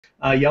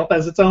Yelp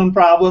has its own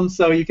problems,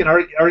 so you can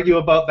argue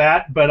about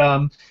that.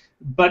 But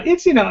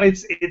it's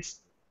it's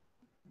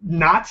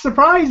not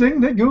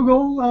surprising that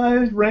Google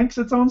ranks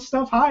its own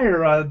stuff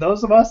higher.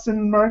 Those of us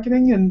in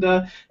marketing and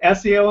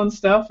SEO and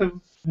stuff have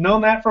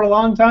known that for a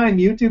long time.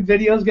 YouTube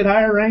videos get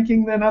higher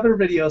ranking than other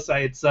video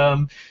sites.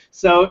 So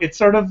it's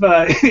sort of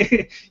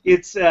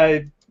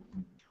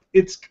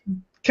it's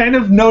kind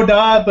of no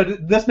duh,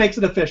 but this makes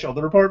it official.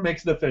 The report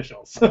makes it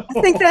official. So.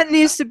 I think that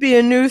needs to be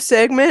a new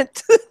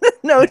segment,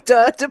 no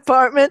duh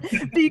department,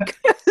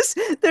 because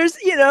there's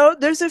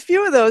a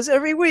few of those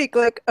every week.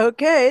 Like,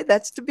 okay,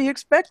 that's to be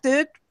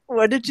expected.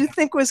 What did you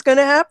think was going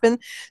to happen?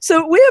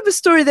 So we have a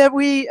story that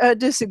we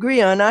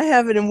disagree on. I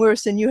have it in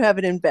worse and you have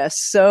it in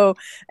best. So,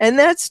 and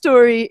that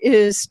story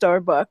is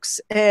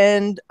Starbucks.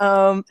 And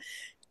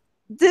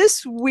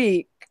this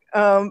week,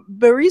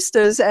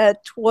 baristas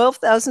at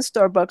 12,000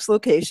 Starbucks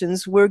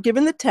locations were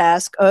given the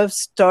task of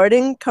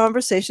starting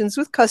conversations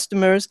with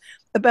customers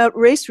about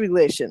race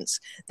relations.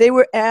 They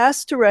were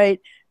asked to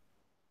write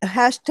a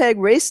hashtag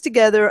race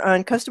together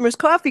on customers'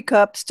 coffee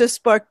cups to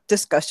spark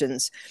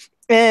discussions.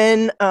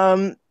 And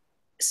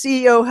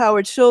CEO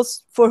Howard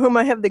Schultz, for whom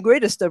I have the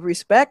greatest of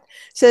respect,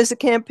 says the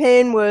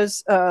campaign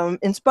was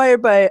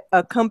inspired by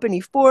a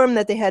company forum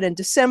that they had in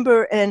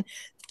December, and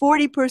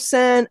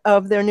 40%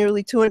 of their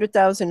nearly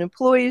 200,000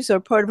 employees are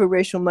part of a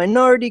racial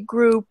minority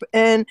group.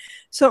 And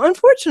so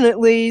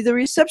unfortunately, the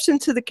reception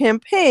to the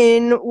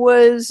campaign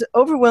was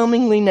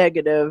overwhelmingly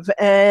negative.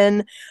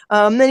 And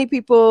many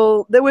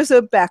people, there was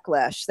a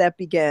backlash that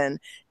began.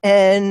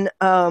 And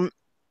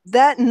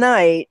that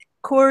night,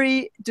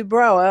 Corey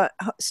DeBrowa,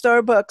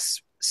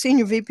 Starbucks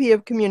Senior VP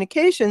of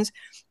Communications,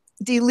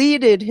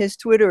 deleted his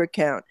Twitter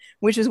account,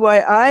 which is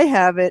why I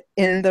have it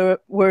in the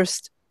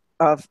worst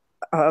of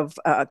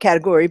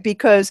category,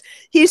 because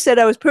he said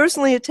I was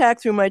personally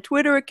attacked through my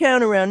Twitter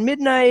account around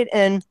midnight,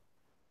 and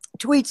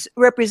tweets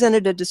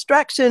represented a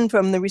distraction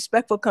from the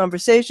respectful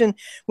conversation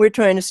we're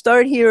trying to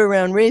start here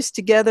around race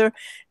together.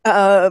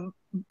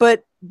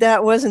 But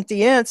that wasn't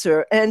the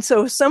answer. And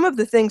so some of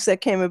the things that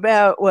came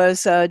about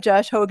was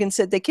Josh Hogan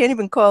said they can't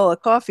even call a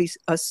coffee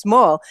a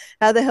small.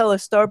 How the hell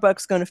is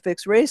Starbucks going to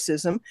fix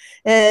racism?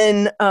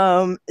 And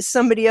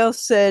somebody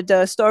else said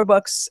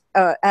Starbucks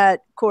at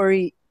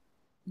Corey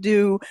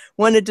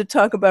wanted to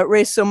talk about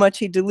race so much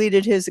he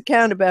deleted his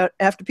account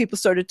after people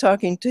started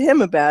talking to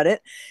him about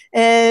it.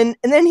 And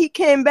then he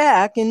came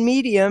back in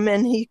Medium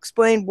and he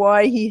explained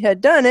why he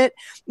had done it.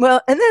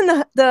 Well, and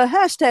then the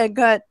hashtag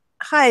got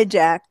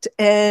hijacked,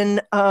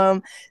 and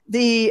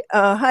the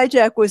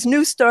hijack was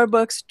new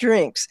Starbucks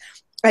drinks.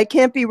 I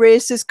can't be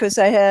racist because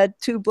I had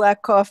 2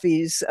 black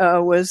coffees,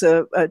 was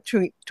a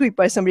tweet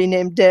by somebody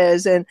named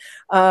Dez. And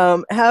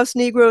House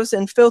Negroes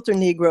and Filter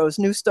Negroes,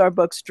 new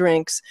Starbucks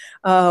drinks.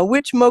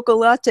 Which mocha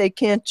latte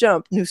can't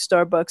jump, new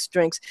Starbucks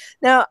drinks.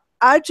 Now,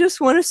 I just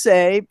want to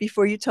say,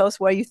 before you tell us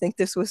why you think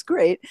this was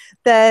great,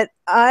 that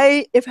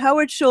if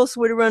Howard Schultz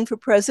were to run for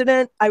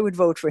president, I would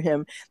vote for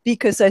him,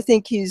 because I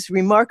think he's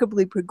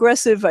remarkably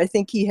progressive. I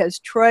think he has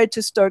tried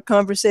to start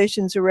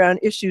conversations around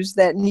issues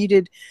that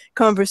needed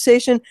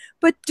conversation.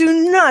 But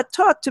do not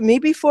talk to me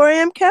before I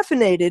am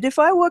caffeinated. If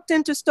I walked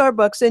into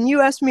Starbucks and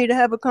you asked me to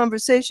have a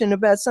conversation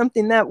about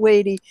something that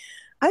weighty,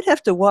 I'd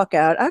have to walk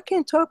out. I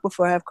can't talk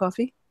before I have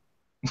coffee.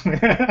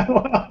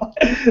 Well,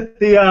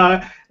 there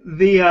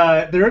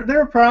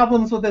are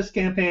problems with this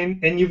campaign,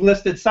 and you've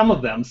listed some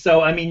of them.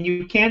 So I mean,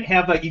 you can't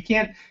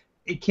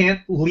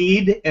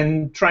lead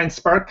and try and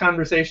spark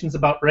conversations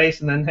about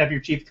race, and then have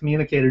your chief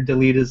communicator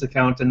delete his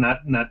account and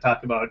not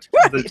talk about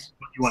what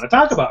you want to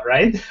talk about,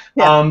 right?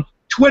 Yeah.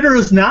 Twitter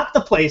is not the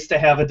place to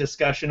have a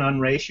discussion on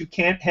race. You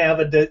can't have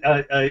a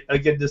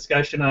good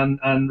discussion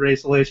on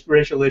racial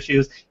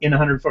issues in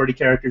 140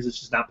 characters. It's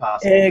just not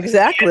possible.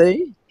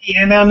 Exactly. The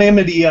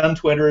anonymity on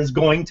Twitter is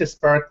going to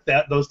spark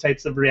those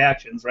types of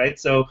reactions, right?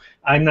 So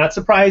I'm not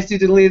surprised he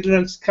deleted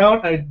his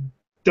account. I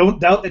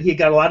don't doubt that he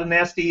got a lot of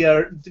nasty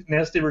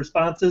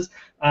responses.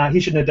 He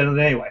shouldn't have done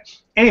it anyway.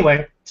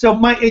 Anyway, so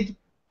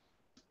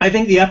I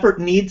think the effort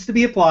needs to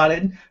be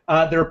applauded.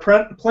 There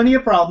are plenty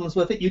of problems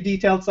with it. You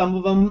detailed some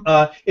of them.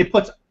 It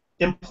puts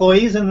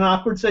employees in an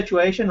awkward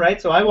situation,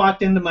 right? So I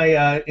walked into my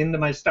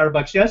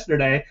Starbucks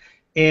yesterday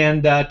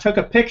and took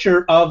a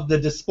picture of the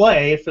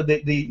display for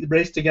the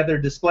Race Together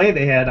display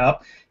they had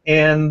up,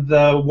 and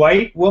the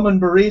white woman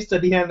barista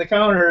behind the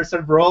counter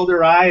sort of rolled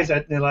her eyes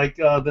at me like,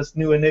 this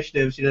new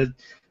initiative.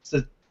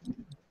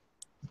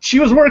 She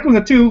was working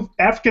with 2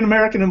 African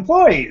American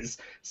employees.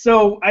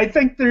 So I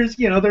think there's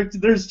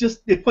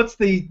just, it puts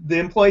the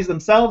employees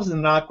themselves in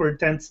an awkward,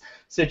 tense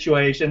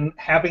situation,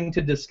 having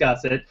to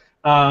discuss it.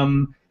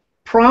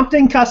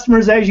 Prompting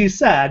customers, as you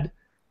said,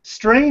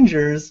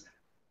 strangers,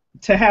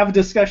 to have a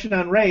discussion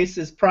on race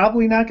is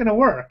probably not going to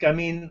work. I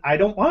mean, I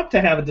don't want to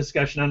have a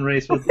discussion on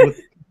race with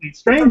complete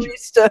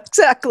strangers.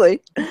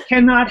 Exactly. You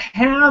cannot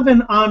have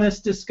an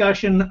honest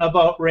discussion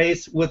about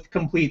race with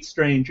complete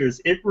strangers.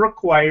 It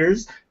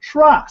requires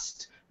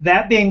trust.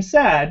 That being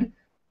said,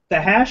 the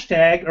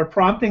hashtag or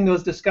prompting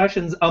those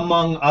discussions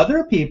among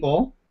other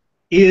people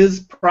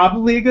is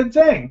probably a good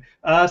thing.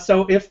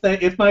 So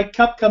if my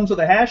cup comes with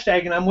a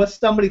hashtag and I'm with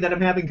somebody that I'm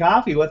having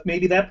coffee with,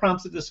 maybe that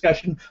prompts a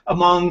discussion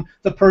among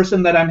the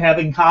person that I'm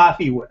having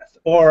coffee with.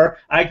 Or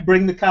I could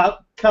bring the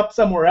cup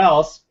somewhere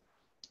else,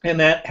 and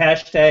that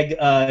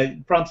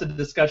hashtag prompts a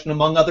discussion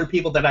among other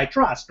people that I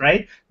trust,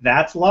 right?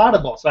 That's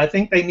laudable. So I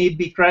think they need to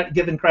be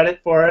given credit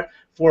for it,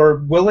 for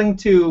willing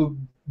to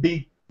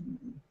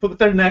put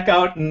their neck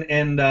out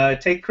and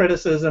take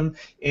criticism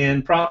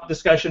and prompt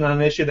discussion on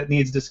an issue that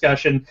needs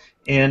discussion.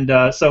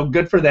 And so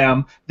good for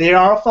them. They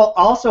are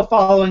also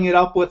following it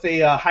up with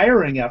a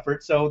hiring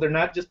effort. So they're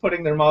not just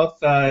putting their mouth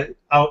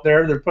out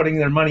there, they're putting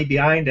their money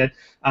behind it.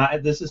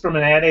 This is from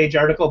an Ad Age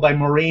article by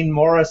Maureen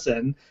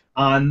Morrison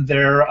on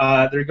they're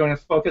going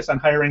to focus on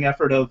hiring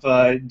effort of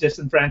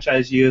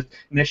disenfranchised youth,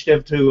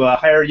 initiative to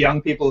hire young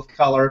people of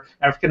color,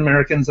 African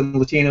Americans and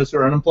Latinos who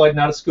are unemployed and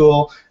out of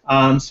school.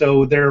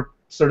 So they're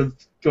sort of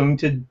going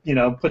to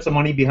put some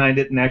money behind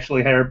it and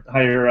actually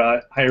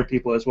hire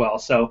people as well.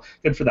 So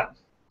good for them.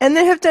 And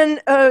they have done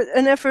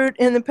an effort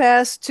in the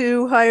past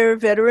to hire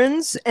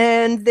veterans,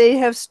 and they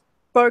have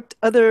sparked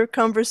other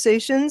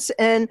conversations,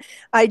 and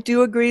I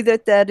do agree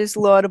that that is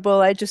laudable.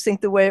 I just think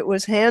the way it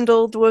was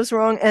handled was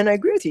wrong, and I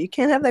agree with you. You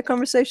can't have that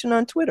conversation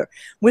on Twitter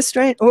with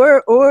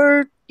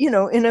or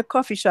in a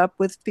coffee shop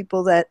with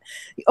people that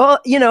all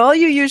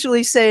you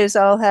usually say is,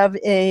 I'll have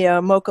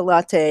a mocha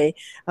latte,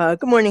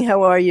 good morning,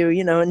 how are you,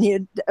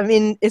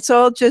 and it's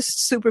all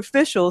just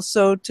superficial.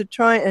 So to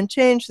try and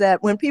change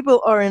that when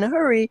people are in a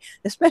hurry,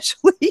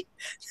 especially,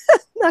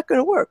 not going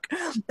to work.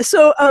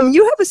 So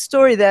you have a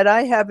story that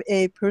I have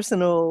a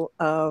personal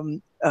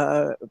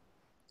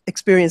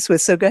experience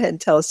with, so go ahead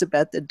and tell us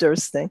about the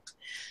Durst thing.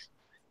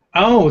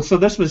 Oh, so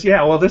this was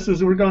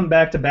we're going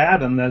back to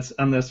bad on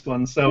this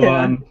one. So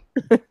yeah.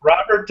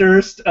 Robert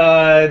Durst,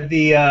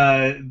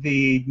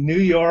 the New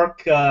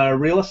York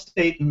real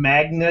estate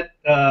magnate,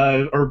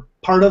 or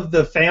part of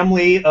the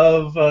family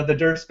of the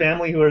Durst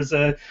family, who is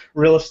a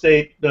real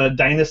estate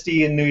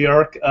dynasty in New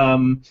York.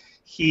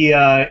 He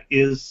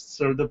is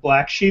sort of the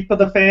black sheep of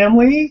the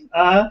family,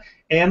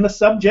 and the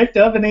subject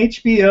of an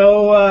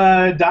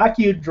HBO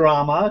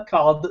docudrama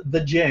called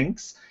The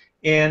Jinx.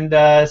 And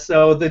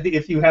so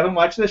if you haven't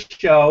watched this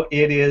show,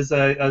 it is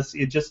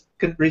it just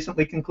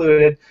recently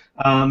concluded.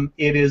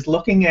 It is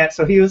looking at,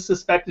 so he was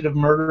suspected of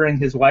murdering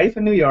his wife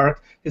in New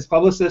York, his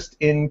publicist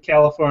in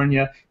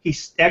California. He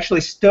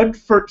actually stood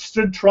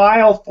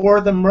trial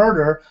for the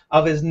murder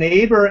of his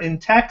neighbor in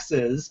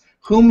Texas,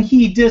 whom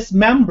he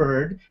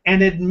dismembered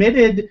and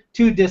admitted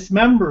to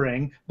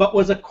dismembering, but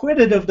was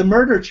acquitted of the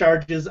murder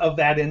charges of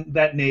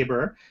that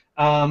neighbor.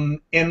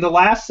 In the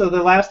last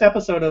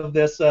episode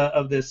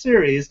of this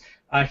series,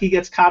 he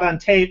gets caught on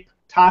tape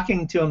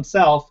talking to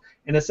himself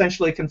and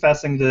essentially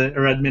confessing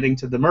or admitting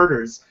to the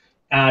murders.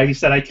 He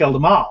said, "I killed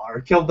them all,"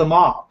 or "killed them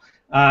all."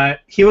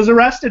 He was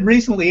arrested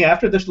recently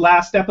after this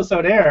last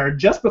episode aired,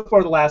 just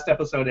before the last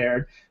episode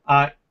aired,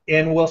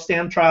 and will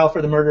stand trial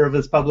for the murder of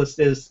his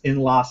publicist in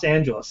Los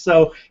Angeles.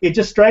 So it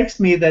just strikes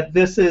me that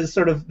this is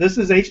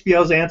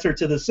HBO's answer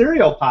to the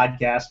Serial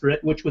podcast,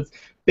 which was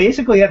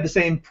basically had the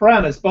same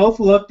premise. Both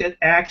looked at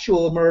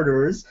actual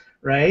murders,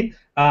 right?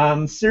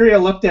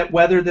 Serial looked at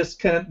whether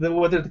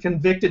the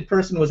convicted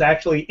person was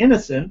actually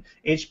innocent.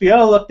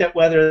 HBO looked at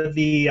whether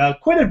the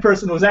acquitted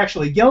person was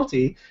actually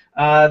guilty.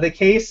 The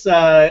case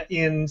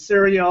in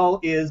Serial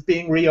is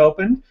being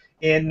reopened,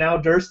 and now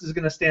Durst is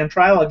going to stand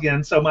trial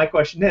again. So my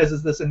question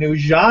is this a new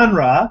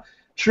genre,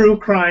 true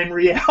crime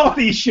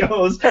reality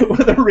shows,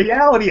 where the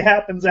reality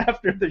happens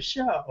after the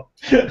show?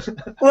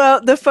 Well,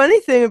 the funny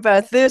thing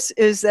about this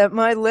is that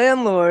my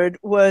landlord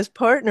was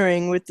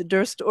partnering with the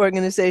Durst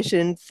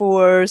organization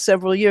for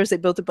several years. They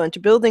built a bunch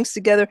of buildings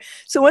together.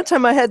 So one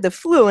time I had the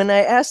flu, and I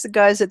asked the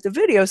guys at the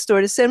video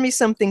store to send me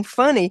something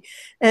funny.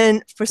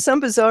 And for some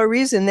bizarre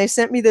reason, they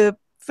sent me the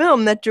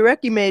film that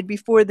Jarecki made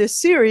before this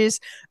series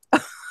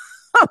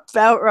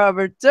about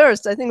Robert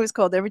Durst. I think it was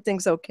called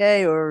Everything's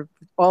Okay or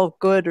All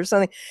Good or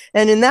something.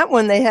 And in that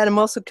one, they had him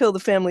also kill the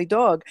family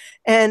dog.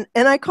 And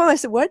I called, I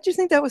said, "Why did you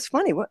think that was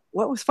funny? What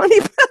was funny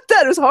about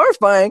that?" It was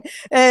horrifying.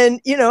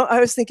 And, I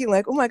was thinking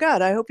like, oh my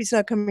God, I hope he's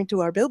not coming to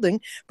our building.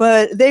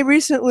 But they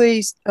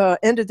recently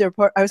ended their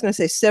I was going to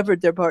say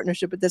severed their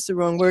partnership, but that's the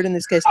wrong word in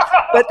this case.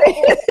 But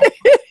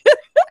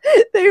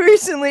they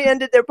recently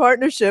ended their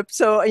partnership,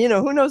 so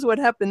who knows what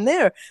happened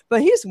there.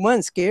 But he's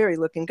one scary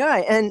looking guy,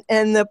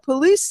 and the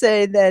police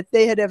say that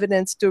they had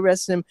evidence to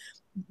arrest him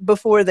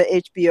before the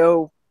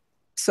HBO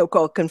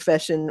so-called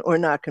confession or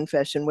not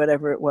confession,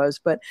 whatever it was.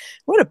 But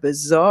what a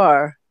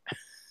bizarre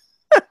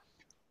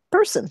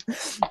person.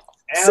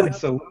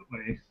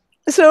 Absolutely.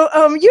 So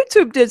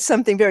YouTube did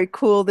something very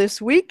cool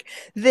this week.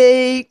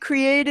 They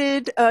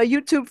created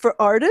YouTube for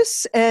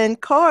artists and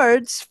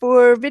cards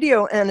for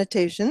video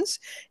annotations.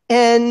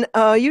 And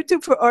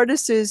YouTube for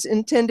Artists is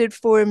intended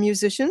for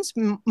musicians,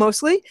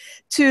 mostly,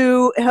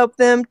 to help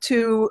them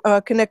to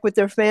connect with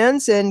their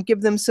fans and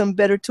give them some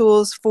better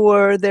tools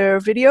for their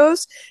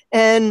videos.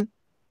 And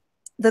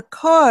the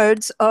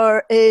cards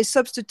are a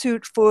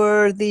substitute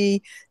for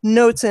the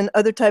notes and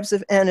other types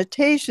of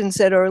annotations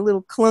that are a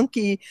little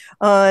clunky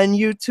on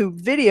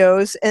YouTube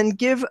videos, and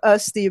give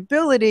us the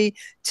ability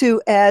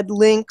to add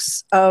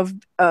links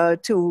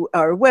to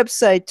our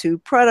website, to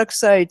product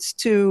sites,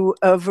 to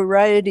a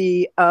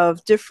variety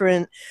of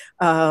different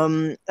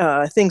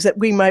things that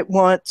we might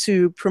want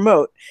to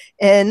promote.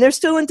 And they're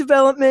still in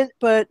development,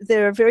 but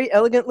they're very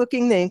elegant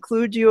looking. They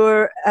include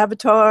your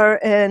avatar,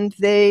 and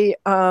they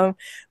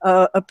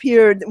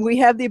appear. We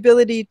have the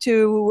ability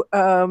to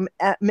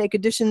make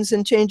additions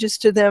and changes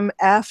to them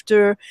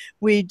after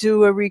we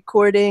do a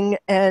recording,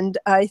 and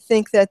I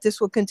think that this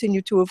will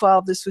continue to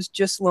evolve. This was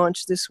just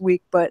launched this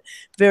week, but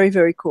very,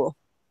 very cool.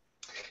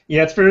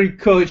 Yeah, it's very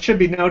cool. It should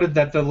be noted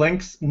that the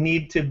links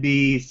need to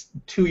be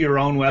to your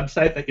own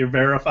website that you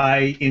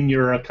verify in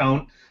your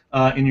account,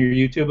 in your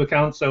YouTube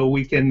account. So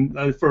we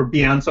can, for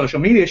Beyond Social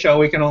Media Show,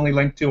 we can only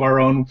link to our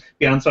own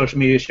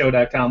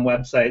BeyondSocialMediaShow.com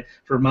website.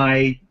 For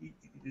my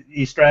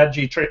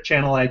eStrategy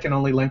channel, I can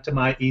only link to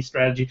my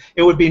eStrategy.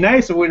 It would be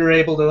nice if we were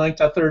able to link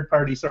to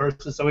third-party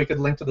sources, so we could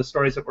link to the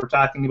stories that we're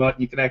talking about,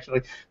 and you could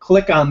actually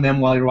click on them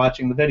while you're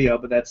watching the video,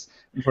 but that's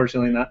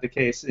unfortunately not the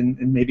case, and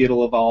maybe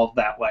it'll evolve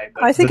that way.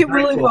 But, I think it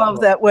will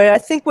evolve that way. I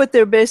think what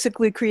they're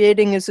basically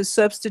creating is a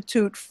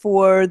substitute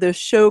for the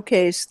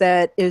showcase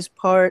that is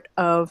part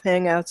of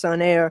Hangouts on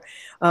Air.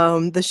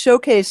 The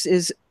showcase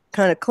is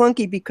kind of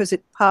clunky because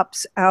it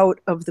pops out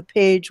of the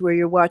page where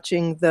you're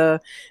watching the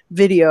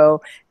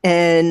video,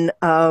 and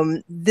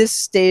this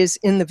stays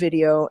in the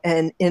video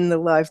and in the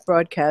live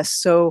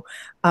broadcast. So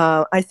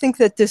I think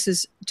that this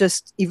is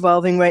just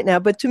evolving right now,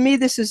 but to me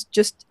this is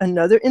just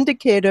another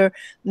indicator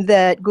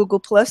that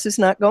Google Plus is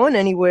not going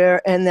anywhere,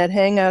 and that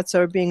Hangouts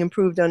are being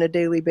improved on a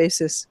daily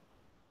basis.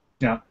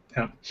 Yeah.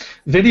 Yeah.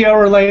 Video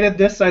related,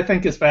 this I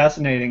think is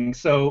fascinating.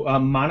 So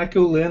Monica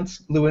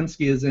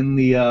Lewinsky is in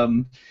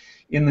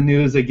the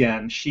news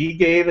again. She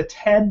gave a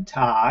TED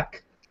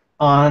Talk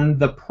on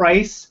the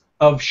price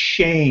of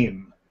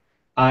shame.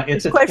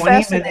 It's a quite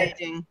 20-minute.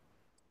 fascinating.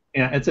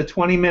 Yeah, it's a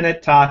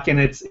 20-minute talk, and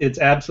it's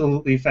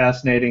absolutely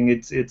fascinating.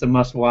 It's a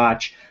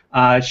must-watch.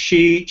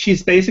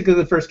 She's basically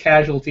the first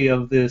casualty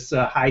of this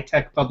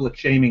high-tech public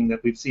shaming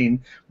that we've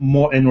seen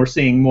more, and we're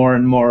seeing more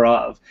and more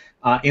of.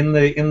 In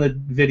the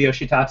video,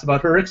 she talks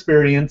about her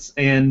experience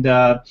and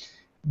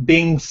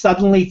being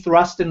suddenly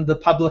thrust into the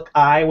public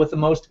eye with the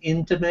most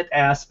intimate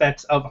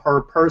aspects of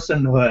her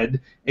personhood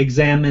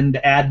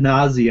examined ad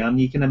nauseum.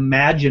 You can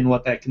imagine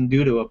what that can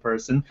do to a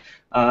person.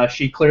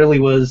 She clearly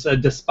was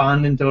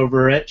despondent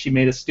over it. She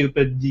made a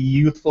stupid,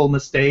 youthful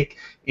mistake,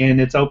 and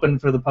it's open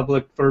for the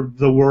public, for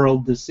the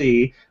world to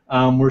see.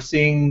 We're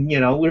seeing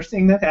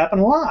that happen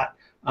a lot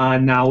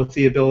now with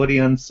the ability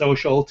on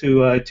social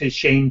to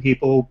shame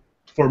people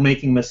for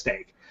making a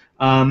mistake.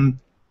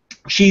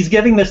 She's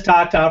giving this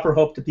talk to offer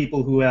hope to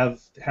people who have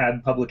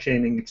had public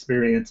shaming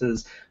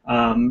experiences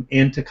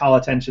and to call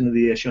attention to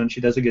the issue, and she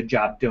does a good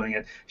job doing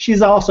it.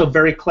 She's also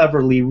very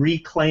cleverly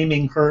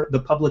reclaiming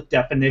the public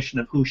definition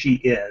of who she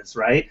is,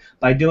 right?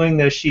 By doing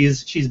this,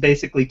 she's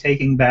basically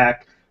taking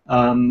back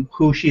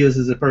who she is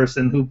as a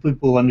person, who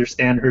people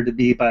understand her to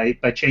be by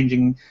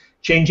changing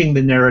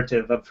the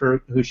narrative of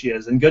who she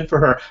is, and good for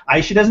her.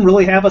 She doesn't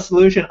really have a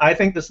solution. I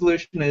think the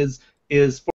solution is